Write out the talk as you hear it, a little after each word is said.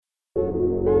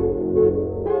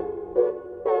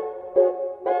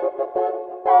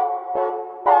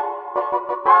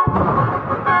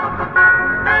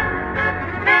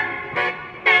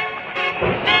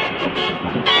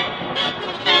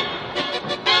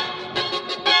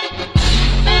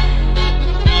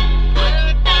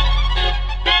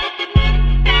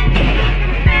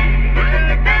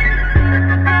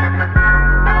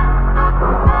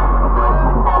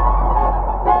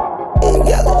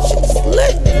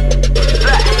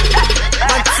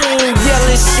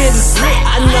Shit is lit.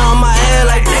 I know my hair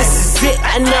like this is it.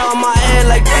 I know my hair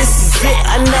like this is it.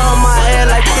 I know my hair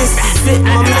like this is it.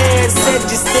 My man said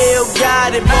you still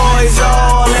got it, boys,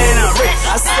 all in the rich.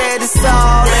 I said it's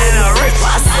all in the rich.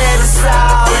 I said it's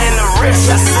all in the rich.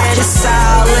 I said it's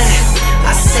all in.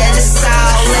 I said it's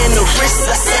all in the wrist.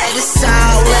 I said it's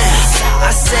all in.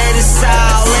 I said it's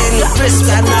all in the wrist.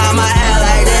 I know my hair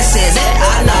like this is it.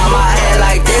 I know my hair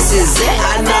like this is it.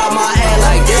 I know my hair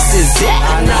like this is it.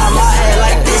 I know my hair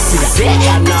like this is it.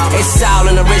 I know it's all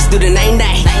in the wrist. Do the name.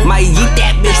 Might eat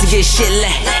that bitch to get shit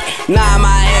lit. Nah,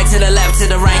 my hair to the left, to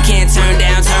the right, can't turn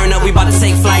down, turn up. We bout to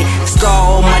take flight.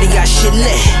 Skull Almighty got shit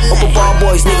lit. Open ball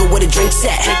boys, nigga, where the drinks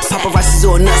at? Paparazzi's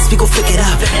all nuts, we gon' flick it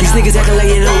up. These niggas acting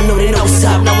like they don't know, they know what's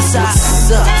up. Know what's up?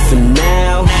 What's up? For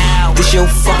now, this your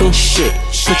fucking shit.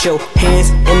 Put your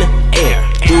hands in the air.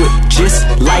 Do it just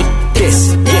like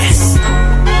this. Yes.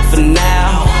 For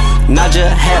now, nod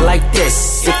your head like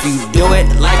this. If you do it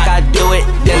like I do it,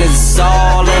 then it's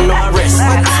all in the wrist.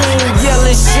 My team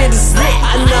yelling shit is lit.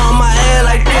 I know my hair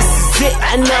like this is it.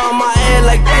 I know my hair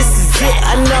like this is it.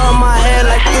 I know my hair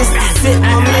like this is it.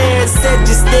 My man said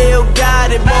you still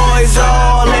got it, boys,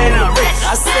 all in the wrist.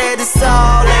 I said it's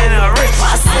all in the wrist.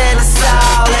 I said it's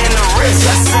all in the wrist.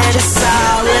 I said it's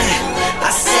all in.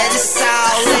 I said it's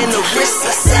all in the wrist.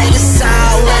 I said it's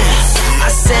all in. I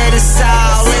said it's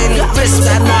all in the wrist.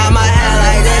 I know my hair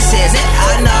like this is it.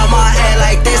 I know my hair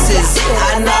like this is it.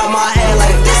 I know my hair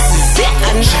like this is it.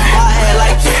 I know my hair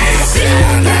like this is it.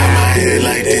 I know my hair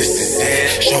like this is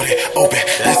it. Shorty open,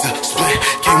 that's a split.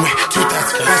 Came with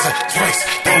 2,000, that's a twice.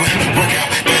 That was a workout,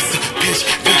 that's a pitch.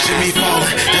 Picture me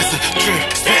falling, that's a trip.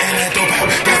 Spitting that dope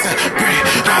out, that's a brick.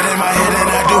 Got in my head and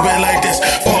I do it like this.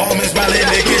 For homies, my in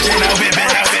the kitchen, I whip it,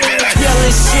 I whip it like this.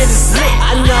 Yelling shit is lit.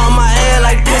 I know my hair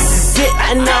like this is it.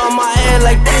 I know my hair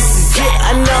like this is it.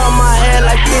 I know my hair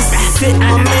like this is it.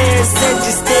 My man